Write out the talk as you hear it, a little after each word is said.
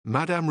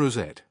Madame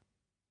Rosette.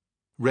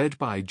 Read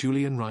by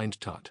Julian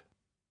Rind-Tutt.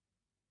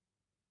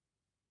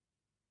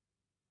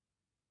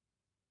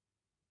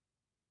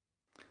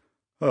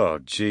 "Oh,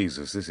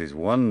 Jesus, this is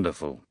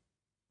wonderful,"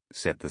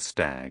 said the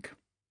stag.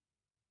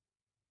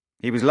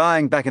 He was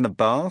lying back in the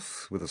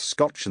bath, with a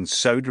scotch and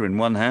soda in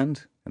one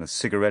hand and a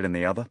cigarette in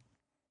the other.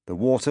 The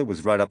water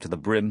was right up to the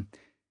brim,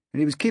 and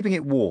he was keeping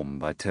it warm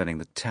by turning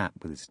the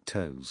tap with his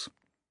toes.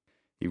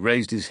 He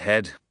raised his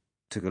head,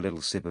 took a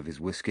little sip of his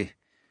whiskey,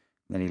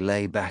 then he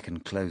lay back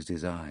and closed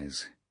his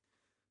eyes.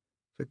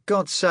 "For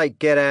God's sake,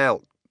 get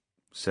out,"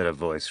 said a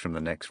voice from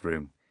the next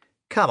room.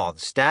 "Come on,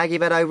 stag,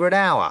 you've had over an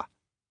hour."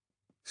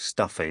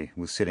 Stuffy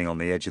was sitting on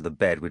the edge of the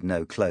bed with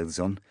no clothes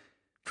on,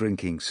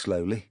 drinking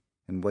slowly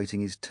and waiting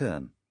his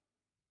turn.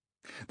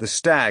 The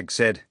stag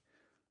said,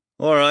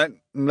 "All right,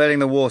 I'm letting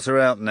the water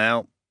out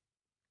now,"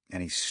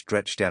 and he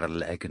stretched out a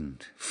leg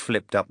and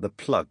flipped up the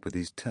plug with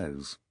his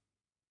toes.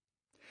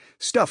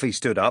 Stuffy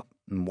stood up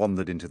and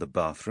wandered into the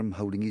bathroom,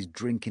 holding his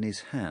drink in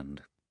his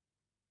hand.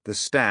 The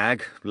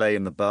stag lay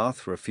in the bath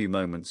for a few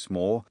moments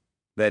more,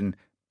 then,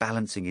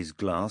 balancing his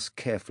glass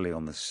carefully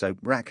on the soap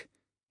rack,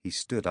 he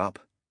stood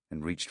up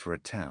and reached for a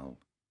towel.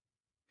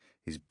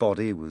 His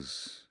body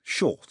was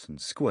short and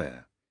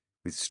square,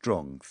 with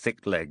strong,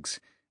 thick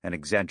legs and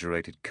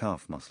exaggerated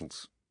calf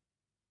muscles.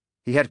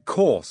 He had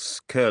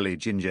coarse, curly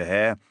ginger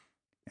hair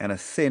and a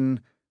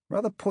thin,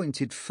 rather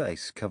pointed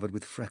face covered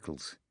with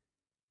freckles.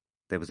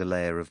 There was a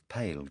layer of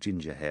pale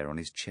ginger hair on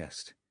his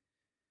chest.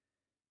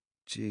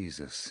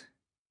 "Jesus,"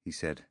 he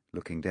said,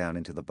 looking down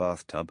into the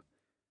bathtub.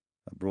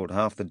 "I brought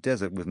half the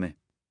desert with me."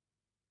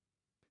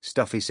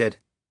 Stuffy said,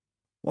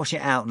 "Wash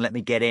it out and let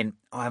me get in.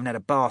 I haven't had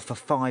a bath for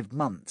 5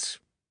 months.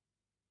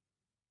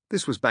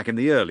 This was back in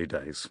the early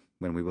days,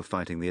 when we were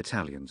fighting the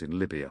Italians in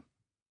Libya.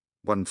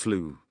 One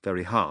flew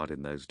very hard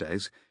in those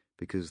days,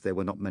 because there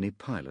were not many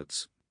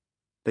pilots.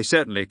 They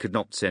certainly could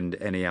not send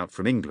any out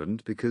from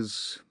England,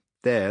 because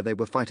there they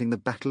were fighting the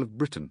Battle of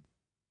Britain.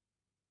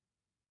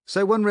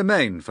 So one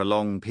remained for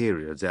long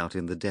periods out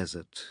in the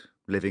desert,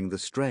 living the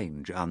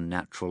strange,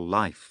 unnatural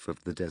life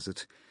of the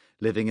desert,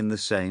 living in the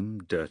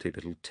same dirty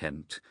little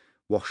tent,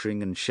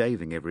 washing and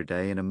shaving every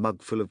day in a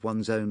mug full of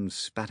one's own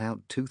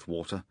spat-out tooth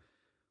water,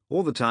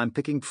 all the time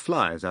picking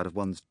flies out of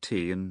one's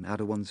tea and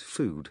out of one's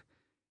food,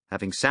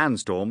 having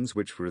sandstorms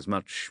which were as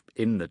much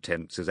in the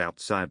tents as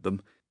outside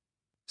them,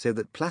 so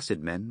that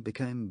placid men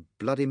became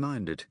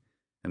bloody-minded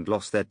and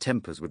lost their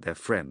tempers with their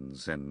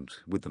friends and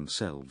with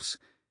themselves,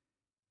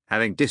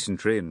 having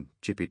dysentery and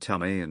chippy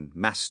tummy and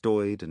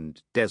mastoid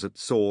and desert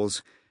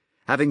sores,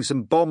 having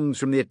some bombs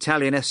from the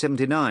Italian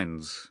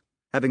S-79s,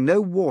 having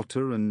no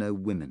water and no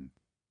women,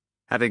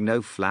 having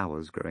no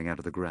flowers growing out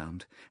of the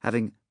ground,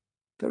 having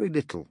very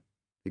little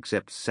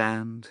except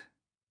sand,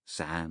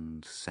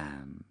 sand,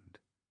 sand.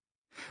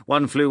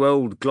 One flew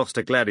old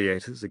Gloucester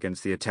Gladiators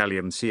against the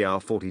Italian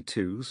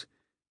CR-42s,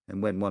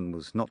 and when one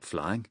was not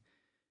flying,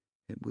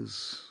 it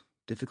was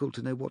difficult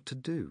to know what to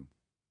do.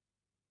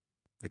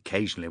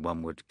 Occasionally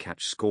one would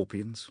catch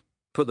scorpions,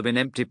 put them in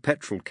empty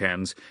petrol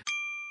cans.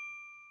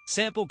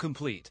 Sample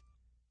complete.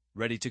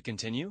 Ready to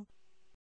continue?